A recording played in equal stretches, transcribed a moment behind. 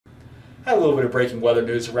Had a little bit of breaking weather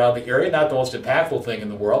news around the area, not the most impactful thing in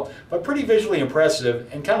the world, but pretty visually impressive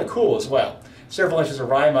and kind of cool as well. Several inches of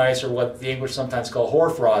rime ice, or what the English sometimes call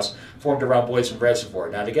hoarfrost, formed around Boysen Reservoir.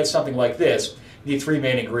 Now, to get something like this, you need three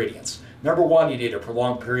main ingredients. Number one, you need a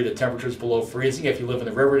prolonged period of temperatures below freezing. If you live in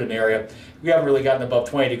the Riverton area, we haven't really gotten above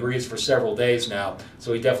 20 degrees for several days now,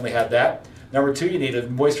 so we definitely had that. Number two, you need a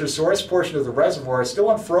moisture source. Portion of the reservoir is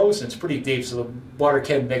still unfrozen. It's pretty deep, so the water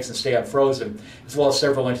can mix and stay unfrozen, as well as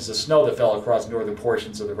several inches of snow that fell across northern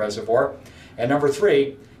portions of the reservoir. And number three,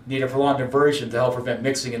 you need a prolonged inversion to help prevent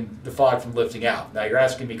mixing and the fog from lifting out. Now you're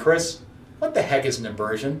asking me, Chris, what the heck is an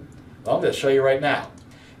inversion? Well, I'm going to show you right now.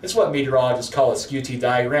 It's what meteorologists call a skew-T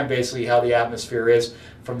diagram, basically how the atmosphere is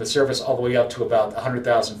from the surface all the way up to about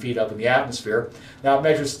 100,000 feet up in the atmosphere. Now it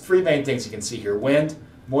measures three main things you can see here: wind,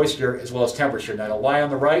 moisture, as well as temperature. Now the line on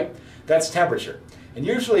the right, that's temperature. And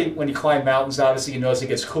usually when you climb mountains, obviously you notice it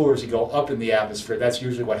gets cooler as you go up in the atmosphere. That's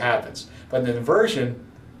usually what happens. But in an inversion,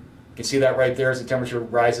 you can see that right there as the temperature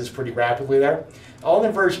rises pretty rapidly there. All an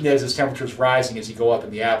inversion is temperature is rising as you go up in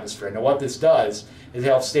the atmosphere. Now what this does is it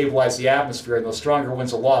helps stabilize the atmosphere, and those stronger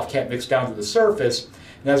winds aloft can't mix down to the surface,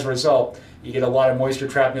 and as a result you get a lot of moisture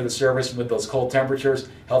trapped near the surface, and with those cold temperatures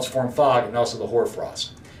helps form fog and also the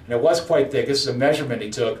hoarfrost. And it was quite thick. This is a measurement he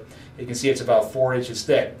took. You can see it's about 4 inches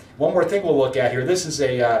thick. One more thing we'll look at here. This is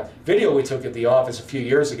a video we took at the office a few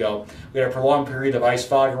years ago. We had a prolonged period of ice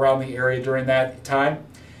fog around the area during that time.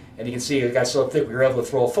 And you can see it got so thick we were able to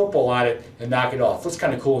throw a football on it and knock it off. Looks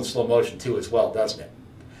kind of cool in slow motion too as well, doesn't it?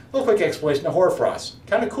 A little quick explanation of hoarfrost.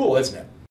 Kind of cool, isn't it?